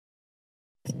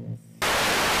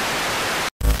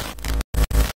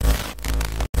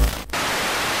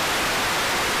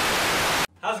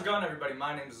How's it going, everybody?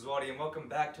 My name is Zwadi and welcome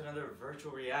back to another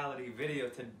virtual reality video.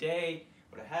 Today,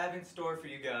 what I have in store for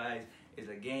you guys is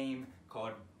a game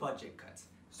called Budget Cuts.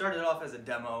 Started off as a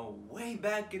demo way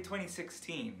back in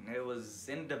 2016. It was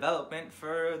in development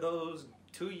for those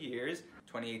 2 years.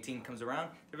 2018 comes around,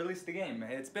 they released the game.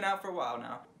 It's been out for a while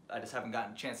now. I just haven't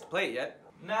gotten a chance to play it yet.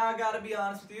 Now, I gotta be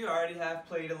honest with you, I already have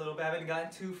played a little bit. I haven't gotten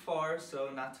too far, so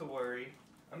not to worry.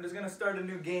 I'm just gonna start a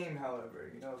new game, however.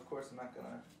 You know, of course, I'm not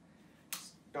gonna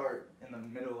start in the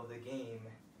middle of the game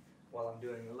while I'm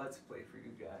doing a let's play for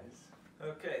you guys.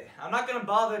 Okay, I'm not gonna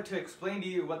bother to explain to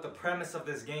you what the premise of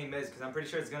this game is because I'm pretty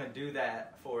sure it's gonna do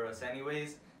that for us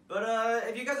anyways. But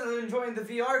if you guys are enjoying the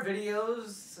VR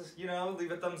videos, you know,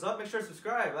 leave a thumbs up, make sure to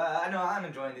subscribe. I know I'm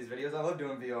enjoying these videos, I love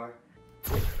doing VR.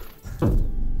 Oops.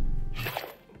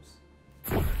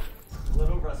 A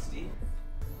little rusty.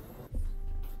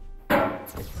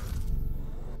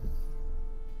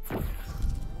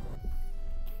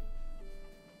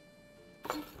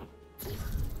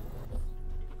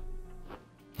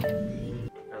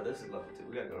 Oh, this is level 2.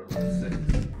 We gotta go to level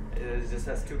 6. It just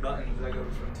has 2 buttons. I go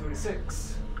from 2 to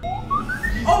 6.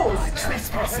 Oh,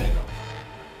 trespassing!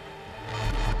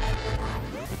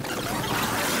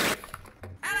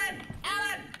 Alan!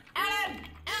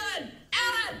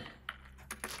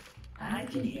 I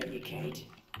can hear you, Kate.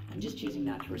 I'm just choosing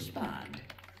not to respond.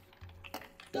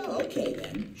 Oh, okay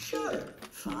then. Sure.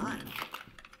 Fine.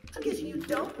 I'm guessing you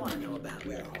don't want to know about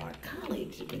where our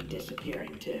colleagues have been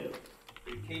disappearing to.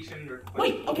 Vacation request.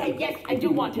 Wait, okay, yes, I do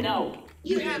want to know.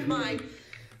 You have my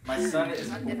son is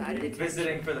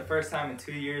visiting for the first time in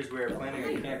 2 years. We are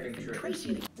planning a camping trip.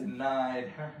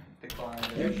 Denied. Declined.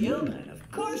 They're human.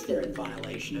 Of course they're in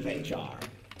violation of HR.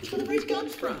 That's where the phrase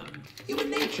comes from. Human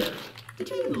nature. Did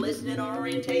you even listen in our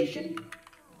orientation?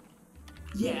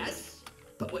 Yes,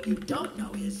 but what you don't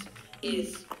know is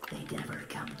they never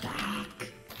come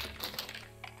back.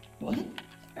 What?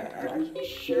 Are you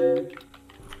sure?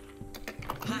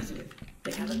 Positive.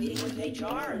 They have a meeting with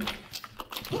HR and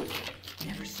poof,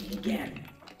 never seen again.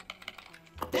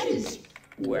 That is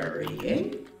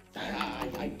worrying.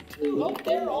 I do hope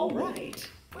they're all right.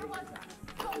 Where was I?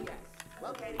 Oh, yes.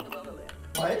 Locating the will to live.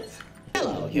 What?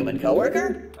 Hello, human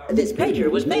coworker. This pager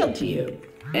was mailed to you.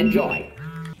 Enjoy.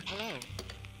 Hello.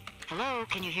 Hello,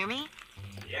 can you hear me?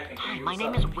 Yeah, I can hear Hi, you. my What's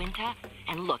name up? is Winta,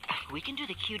 and look, we can do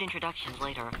the cute introductions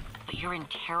later, but you're in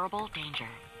terrible danger.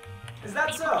 Is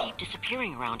that People so? keep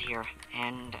disappearing around here,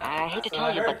 and I hate to That's what tell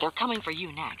I you, heard. but they're coming for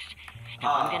you next.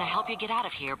 Now, I'm gonna help you get out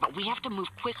of here, but we have to move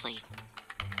quickly.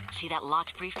 See that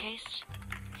locked briefcase?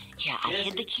 Yeah, I Yes.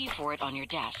 hid the key for it on your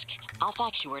desk. I'll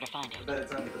fax you where to find I it. bet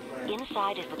it's under the plan.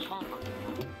 Inside is the transfer.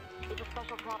 It's a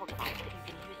special travel device that you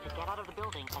can use to get out of the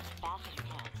building as fast as you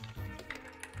can.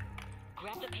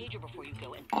 Grab the pager before you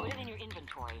go and put it in your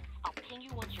inventory. I'll ping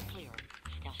you once you're clear.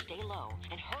 Now stay low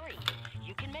and hurry.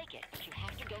 You can make it, but you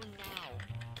have to go now.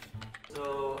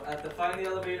 So, at the find the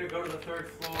elevator, go to the 3rd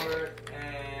floor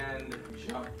and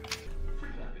jump.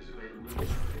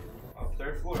 Oh,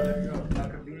 3rd floor, there we go. How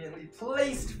conveniently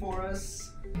placed for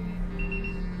us.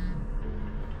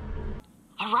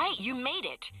 All right, you made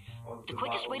it. Oh, The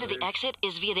quickest way to bottle the exit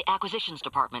is via the acquisitions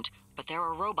department, but there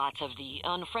are robots of the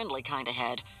unfriendly kind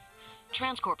ahead.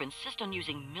 Transcorp insist on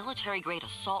using military-grade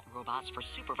assault robots for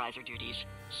supervisor duties.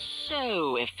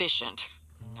 So efficient.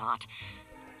 Not.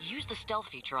 Use the stealth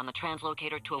feature on the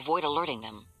translocator to avoid alerting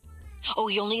them. Oh,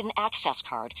 you'll need an access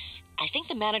card. I think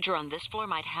the manager on this floor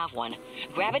might have one.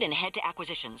 Grab it and head to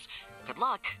acquisitions. Good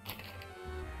luck.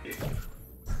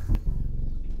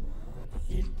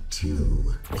 You're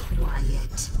too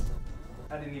quiet.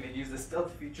 I didn't even use the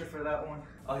stealth feature for that one.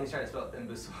 Oh, he's trying to spell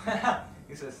imbecile.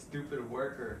 He's a stupid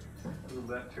worker who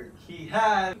left her key.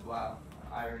 Wow,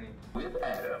 irony. With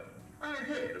Adam,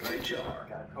 head of HR,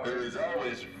 who is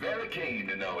always very keen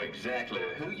to know exactly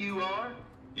who you are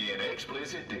in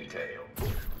explicit detail.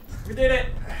 We did it!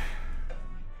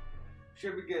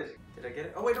 Should be good. Did I get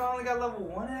it? Oh wait, no, I only got level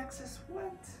 1 access? What?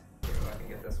 Okay, well, I can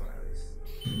get this one at least.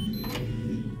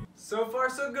 So far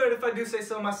so good if I do say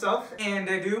so myself. And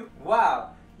I do.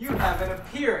 Wow, you have an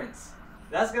appearance.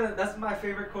 That's my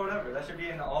favorite quote ever. That should be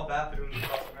in all bathrooms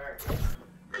across America.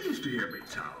 They used to hear me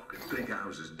talk and think I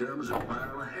was as dumb as a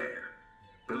pile of hair.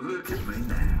 But look at me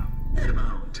now. Head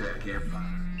my own tech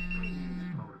empire.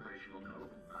 Motivational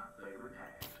note, my favorite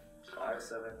hat.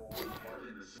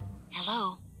 571.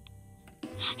 Hello?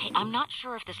 Hey, I'm not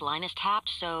sure if this line is tapped,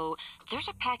 so there's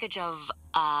a package of,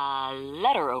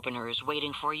 letter openers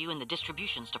waiting for you in the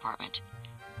distributions department.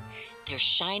 They're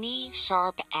shiny,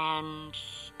 sharp, and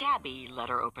stabby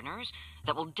letter openers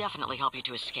that will definitely help you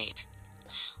to escape.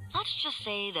 Let's just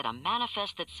say that a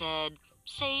manifest that said,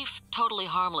 safe, totally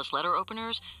harmless letter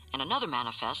openers, and another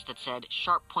manifest that said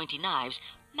sharp, pointy knives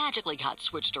magically got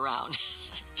switched around.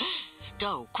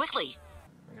 Go, quickly!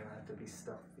 We're gonna have to be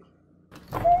stealthy.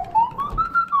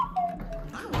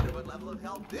 I wonder what level of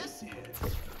help this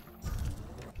is.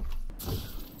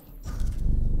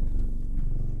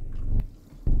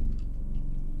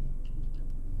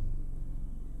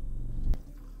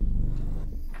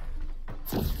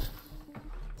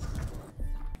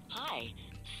 Hi.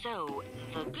 So,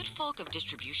 the good folk of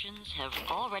distributions have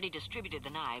already distributed the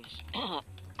knives,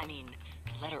 I mean,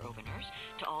 letter openers,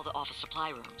 to all the office supply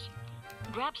rooms.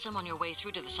 Grab some on your way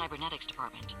through to the cybernetics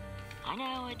department. I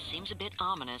know it seems a bit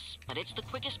ominous, but it's the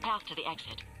quickest path to the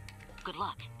exit. Good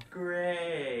luck.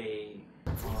 Great.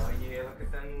 Oh yeah, look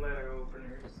at them letter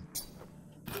openers.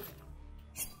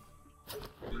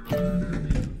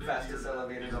 Fastest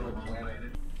elevators on the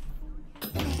planet.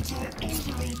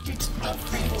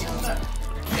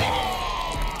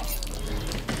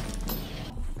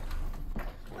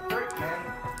 Frick, man.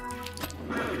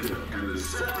 Welcome to the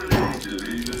 7 days to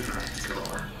leave the track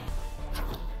car.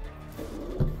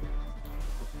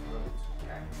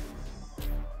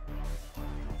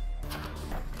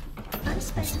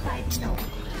 Unspecified no.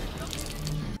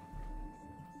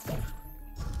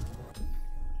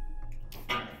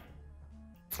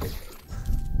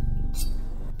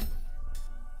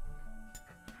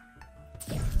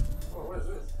 Oh, what is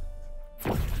this?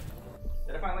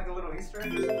 Did I find like a little Easter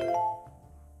egg or something?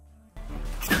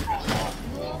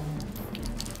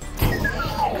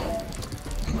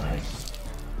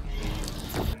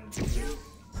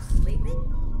 Sleeping?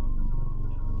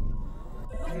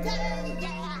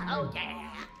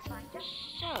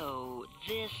 So,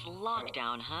 this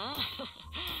lockdown, huh?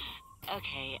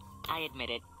 Okay, I admit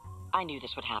it. I knew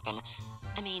this would happen.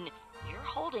 I mean, you're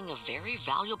holding a very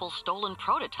valuable stolen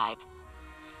prototype.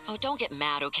 Oh, don't get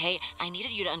mad, okay? I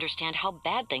needed you to understand how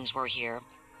bad things were here.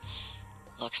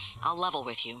 Look, I'll level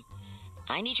with you.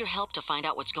 I need your help to find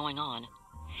out what's going on.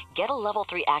 Get a level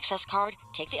 3 access card,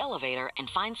 take the elevator, and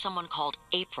find someone called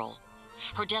April.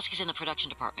 Her desk is in the production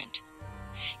department.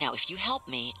 Now, if you help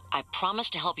me, I promise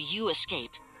to help you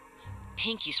escape.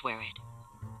 Pinky swear it.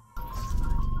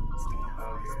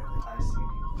 Okay, I see.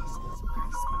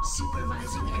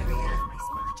 Supervising area.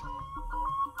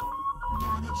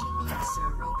 Managing lesser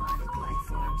robotic life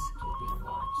forms. Keeping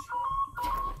watch.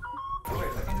 Oh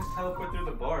wait, I can just teleport through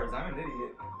the bars. I'm an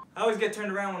idiot. I always get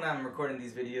turned around when I'm recording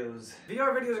these videos.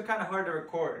 VR videos are kind of hard to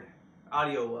record,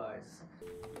 audio-wise.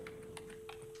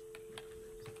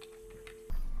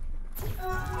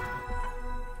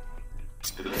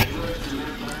 Today's work to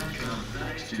live life comes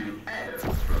thanks to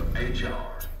Adam from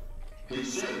HR. He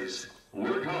says,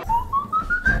 work hard.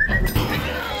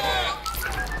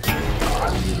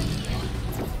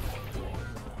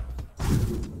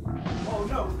 Oh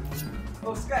no!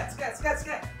 Oh, scat, scat, scat,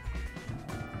 scat!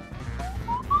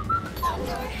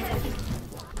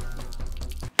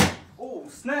 Oh,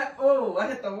 snap! Oh, I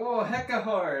hit the wall hecka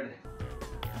hard.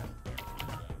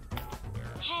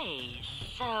 Hey,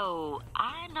 so,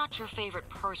 I'm not your favorite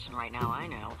person right now, I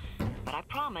know. But I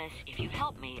promise, if you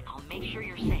help me, I'll make sure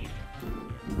you're safe.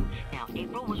 Now,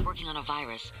 April was working on a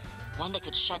virus, one that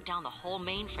could shut down the whole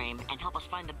mainframe and help us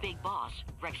find the big boss,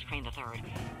 Rex Crane III,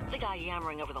 the guy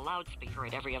yammering over the loudspeaker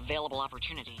at every available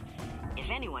opportunity. If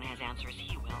anyone has answers,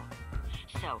 he will.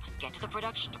 So, get to the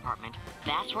production department.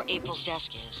 That's where April's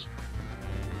desk is.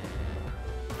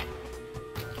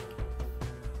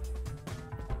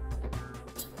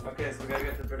 Okay, so we gotta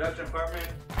get to the production department,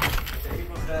 to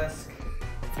April's desk,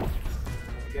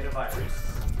 get a virus.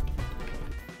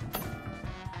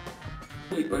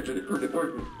 Budget per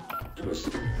department.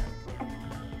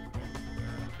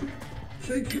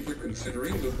 Thank you for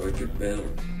considering the budget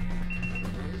balance.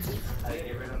 I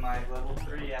get rid of my level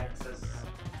 3 access.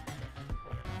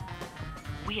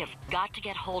 We have got to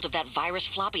get hold of that virus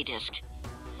floppy disk.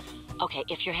 Okay,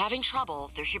 if you're having trouble,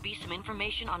 there should be some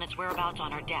information on its whereabouts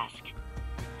on our desk.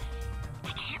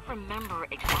 I can't remember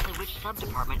exactly which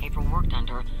sub-department April worked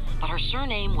under, but her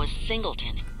surname was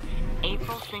Singleton.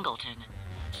 April Singleton.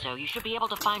 So you should be able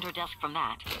to find her desk from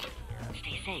that.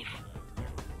 Stay safe.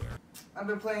 I've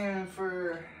been playing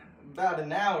for about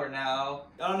an hour now.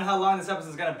 I don't know how long this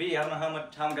episode's gonna be. I don't know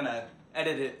how I'm gonna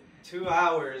edit it. 2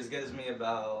 hours gives me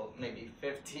about maybe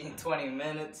 15-20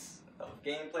 minutes of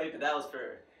gameplay, but that was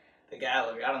for the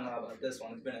gallery. I don't know about this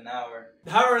one. It's been an hour.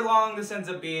 However long this ends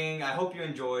up being, I hope you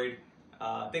enjoyed.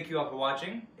 Thank you all for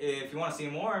watching. If you want to see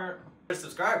more,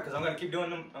 subscribe because I'm gonna keep doing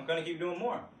them. I'm gonna keep doing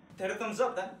more. Hit a thumbs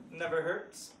up. That never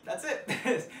hurts. That's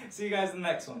it. See you guys in the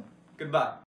next one. Goodbye.